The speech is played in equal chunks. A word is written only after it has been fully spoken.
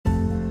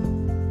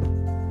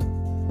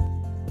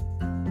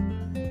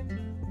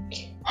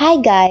Hi,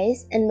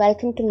 guys, and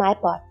welcome to my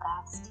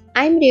podcast.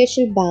 I'm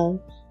Rachel Bang,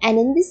 and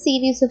in this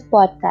series of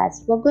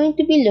podcasts, we're going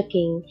to be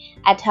looking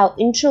at how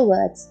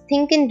introverts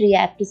think and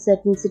react to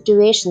certain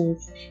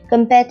situations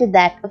compared to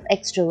that of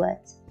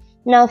extroverts.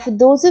 Now, for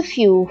those of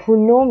you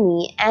who know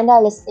me and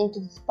are listening to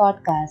this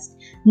podcast,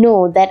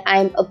 know that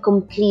I'm a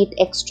complete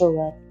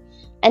extrovert.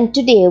 And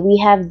today we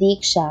have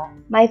Deeksha,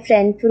 my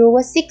friend for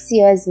over 6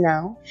 years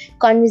now,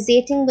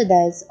 conversating with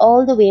us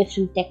all the way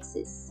from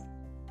Texas.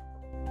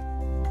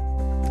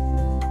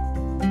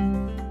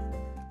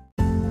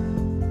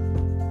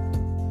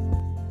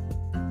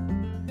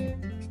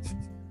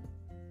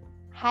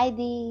 Hi,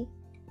 Dee.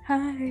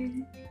 Hi.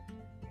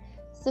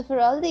 So, for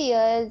all the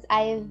years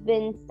I've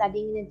been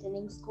studying and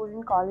attending school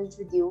and college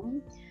with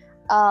you,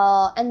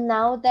 and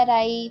now that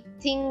I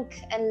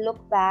think and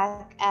look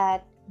back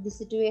at the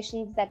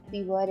situations that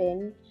we were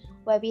in,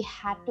 where we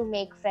had to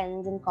make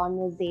friends and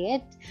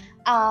conversate,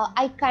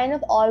 I kind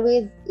of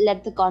always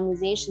led the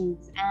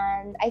conversations,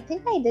 and I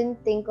think I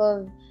didn't think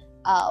of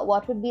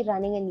what would be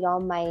running in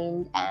your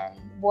mind and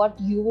what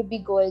you would be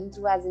going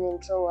through as an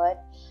introvert.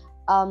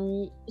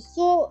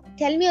 So,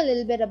 tell me a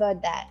little bit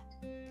about that.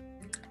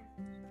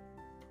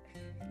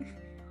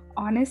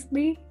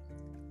 Honestly,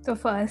 the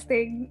first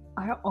thing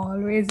I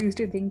always used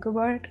to think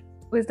about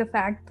was the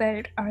fact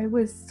that I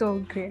was so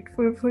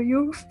grateful for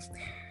you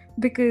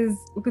because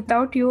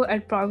without you,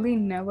 I'd probably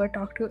never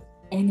talk to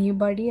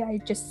anybody. I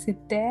just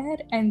sit there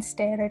and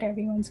stare at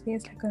everyone's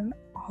face like an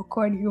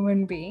awkward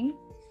human being.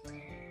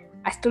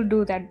 I still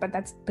do that, but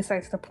that's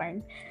besides the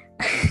point.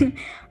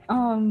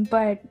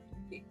 But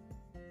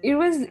it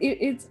was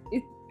it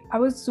I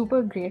was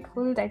super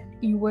grateful that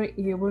you were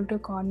able to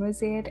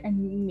conversate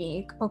and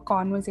make a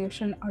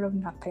conversation out of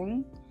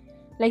nothing.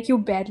 Like you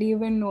barely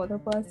even know the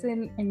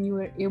person and you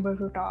were able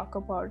to talk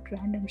about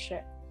random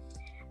shit.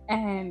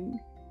 And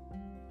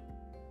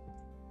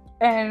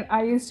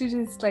I used to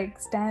just like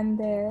stand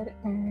there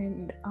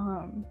and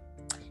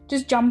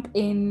just jump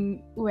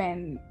in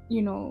when,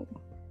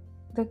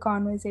 the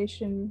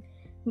conversation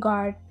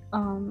got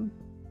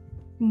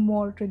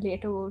more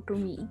relatable to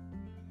me.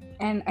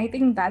 And I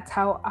think that's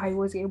how I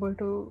was able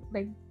to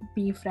like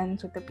be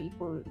friends with the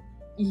people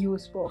you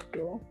spoke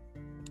to.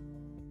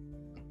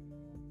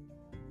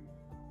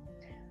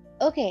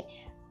 Okay,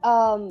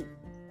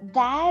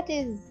 that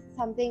is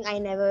something I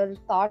never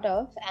thought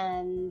of,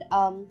 and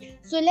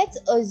so let's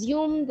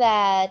assume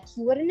that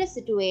you were in a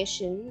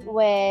situation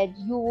where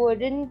you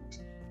wouldn't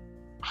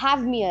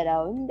have me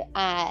around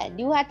and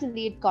you had to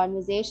lead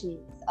conversations,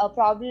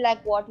 probably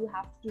like what you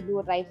have to do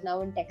right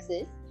now in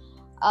Texas,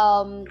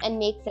 and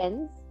make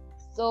friends.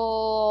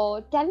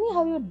 So tell me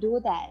how you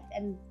do that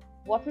and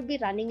what would be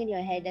running in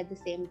your head at the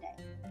same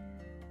time.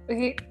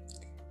 Okay,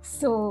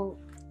 so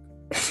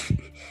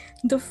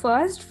the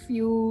first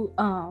few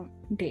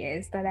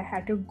days that I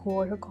had to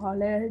go to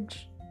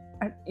college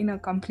in a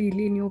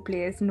completely new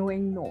place,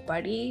 knowing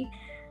nobody,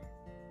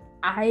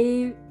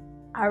 I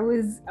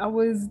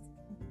was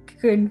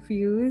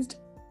confused,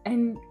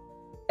 and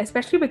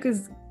especially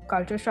because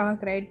culture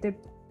shock, right? The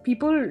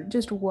people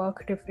just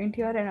work different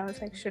here, and I was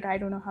like, shit, I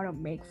don't know how to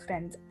make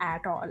friends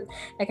at all.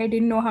 Like I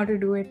didn't know how to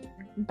do it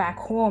back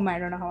home. I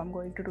don't know how I'm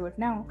going to do it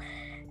now.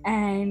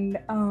 And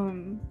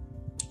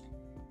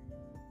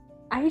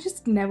I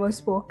just never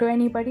spoke to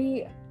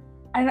anybody.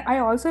 And I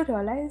also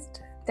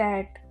realized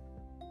that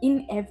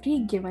in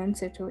every given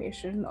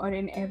situation or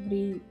in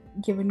every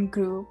given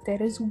group,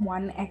 there is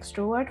one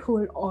extrovert who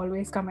will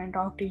always come and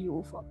talk to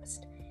you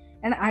first.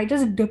 And I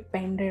just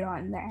depended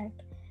on that.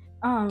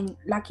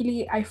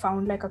 Luckily, I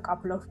found like a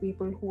couple of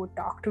people who would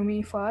talk to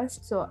me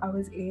first. So I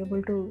was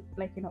able to,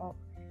 like,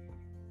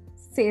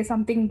 say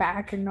something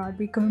back and not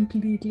be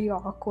completely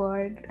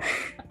awkward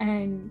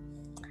and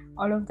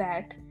all of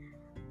that.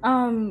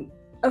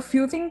 A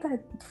few things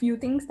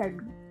that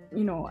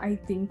I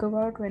think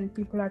about when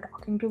people are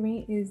talking to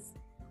me is,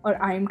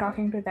 or I'm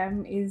talking to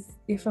them, is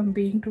if I'm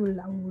being too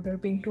loud or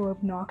being too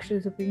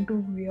obnoxious or being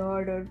too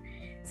weird or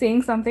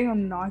saying something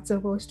I'm not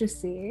supposed to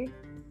say.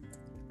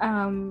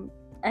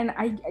 And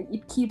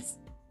it keeps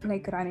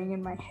like running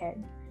in my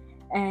head,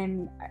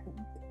 and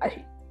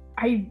I,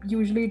 I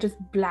usually just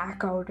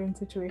black out in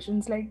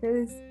situations like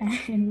this,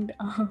 and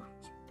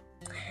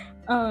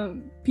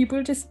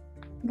people just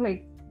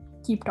like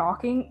keep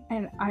talking,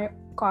 and I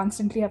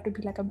constantly have to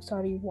be like, I'm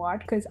sorry, what?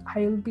 Because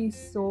I'll be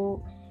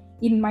so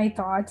in my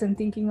thoughts and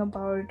thinking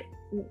about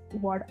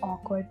what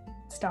awkward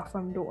stuff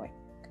I'm doing.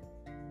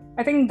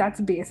 I think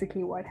that's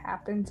basically what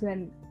happens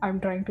when I'm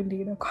trying to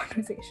lead a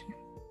conversation.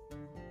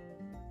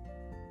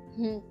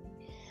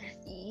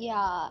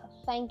 Yeah,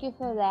 thank you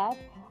for that.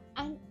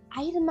 And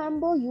I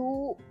remember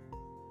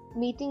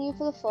meeting you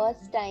for the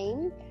first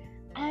time,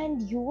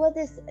 and you were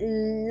this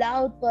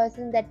loud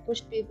person that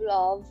pushed people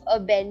off a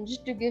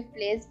bench to give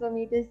place for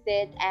me to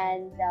sit.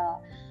 And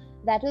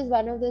that was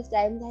one of those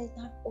times I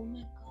thought, oh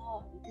my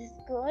god, this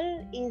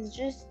girl is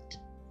just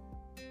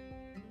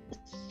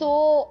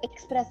so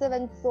expressive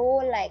and so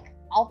like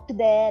out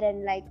there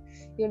and like,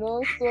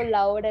 so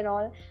loud and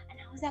all. And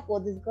I was like, oh,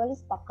 this girl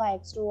is pakka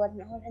extrovert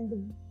and all. And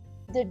the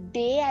the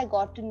day I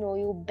got to know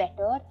you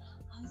better, I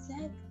was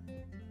like,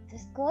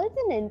 this girl's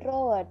an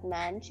introvert,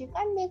 man. She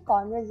can't make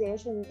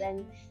conversations,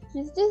 and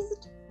she's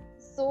just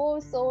so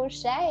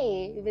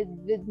shy with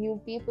new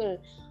people.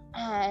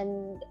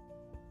 And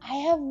I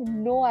have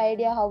no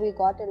idea how we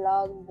got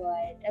along,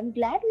 but I'm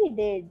glad we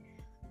did.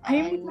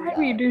 I'm glad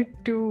we did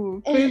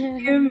too. Because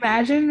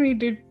imagine we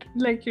did,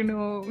 like,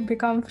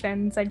 become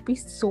friends. I'd be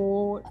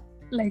so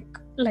like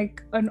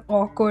an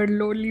awkward,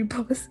 lonely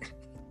person.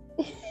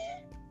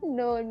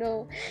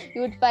 No,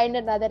 you would find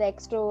another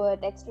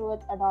extrovert.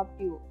 Extroverts adopt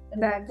you.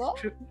 Remember?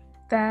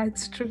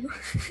 That's true.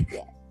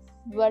 Yes.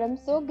 But I'm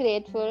so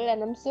grateful,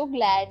 and I'm so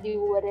glad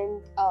you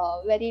weren't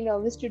very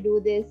nervous to do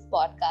this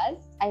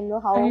podcast. I know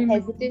how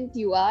hesitant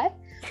you are,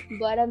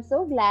 but I'm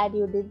so glad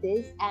you did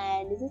this.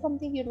 And is this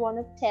something you'd want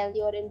to tell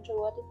your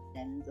introverted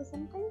friends or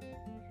something?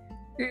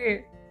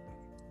 Okay.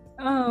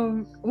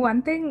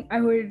 One thing I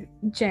would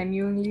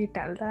genuinely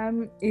tell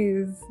them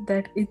is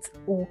that it's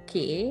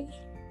okay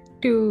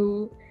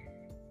to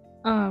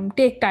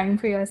take time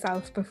for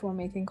yourself before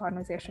making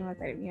conversation with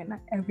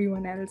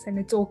everyone else, and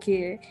it's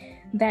okay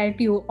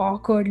that you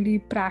awkwardly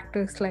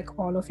practice like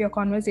all of your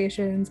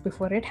conversations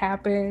before it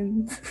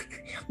happens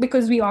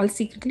because we all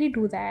secretly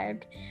do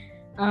that.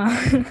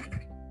 And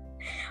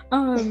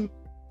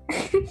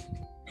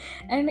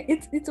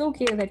it's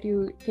okay that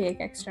you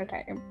take extra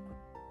time.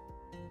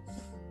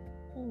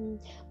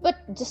 But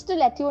just to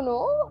let you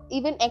know,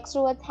 even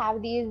extroverts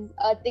have these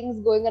things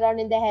going around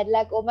in their head,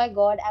 like, oh my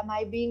god, am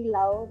I being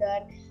loud,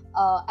 or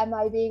am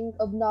I being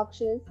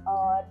obnoxious,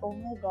 or oh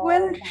my god,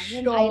 well,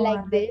 am I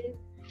like this?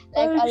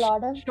 Like a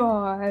lot of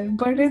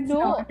but it's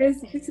not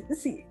as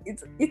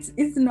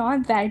it's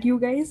not that you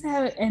guys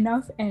have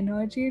enough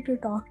energy to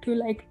talk to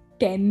like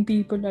 10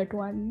 people at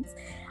once.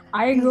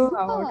 I go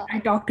out, I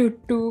talk to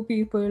 2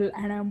 people,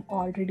 and I'm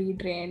already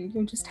drained.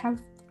 You just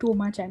have too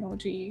much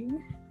energy.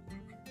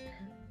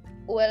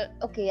 Well,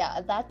 okay,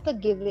 yeah, that's a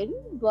given,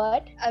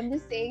 but I'm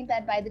just saying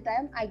that by the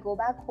time I go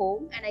back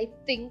home and I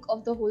think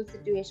of the whole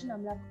situation,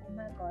 I'm like, oh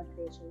my god,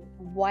 Rachel,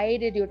 why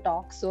did you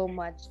talk so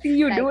much?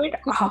 You do it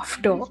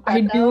after.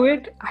 I do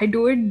it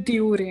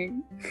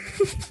during.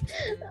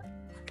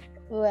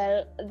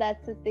 Well,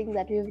 that's the thing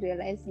that we've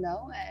realized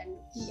now, and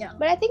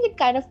but I think it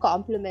kind of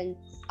complements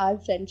our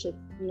friendship,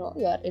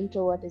 your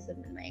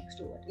introvertism and my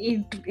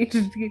extrovertism. It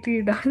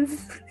really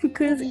does.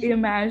 Because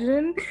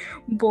imagine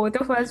both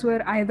of us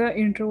were either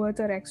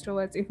introverts or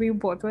extroverts. If we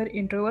both were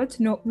introverts,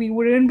 no, we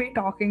wouldn't be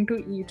talking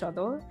to each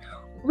other.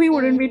 We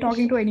wouldn't be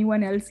talking to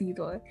anyone else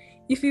either.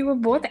 If we were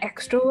both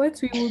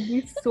extroverts, we would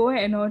be so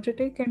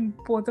energetic, and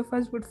both of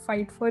us would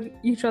fight for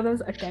each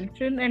other's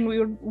attention, and we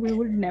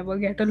would never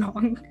get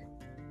along.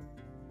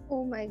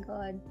 Oh my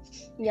god.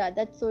 Yeah,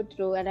 that's so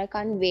true, and I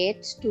can't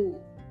wait to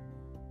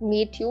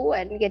meet you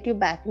and get you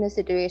back in a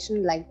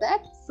situation like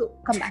that. So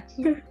come back.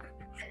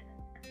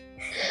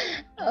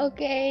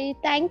 Okay,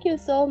 thank you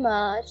so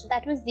much.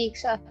 That was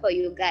Deeksha for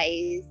you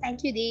guys.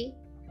 Thank you, Dee.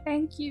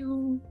 Thank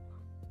you.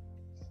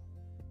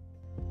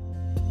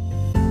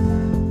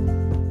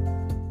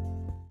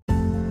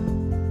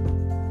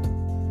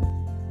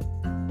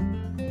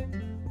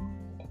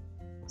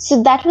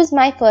 So that was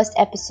my first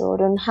episode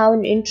on how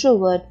an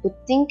introvert would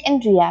think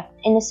and react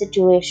in a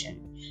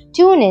situation.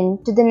 Tune in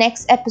to the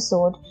next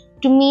episode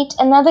to meet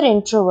another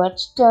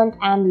introvert turned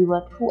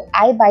ambivert who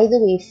I, by the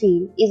way,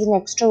 feel is an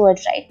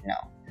extrovert right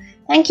now.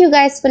 Thank you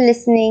guys for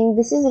listening.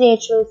 This is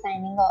Rachel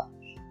signing off.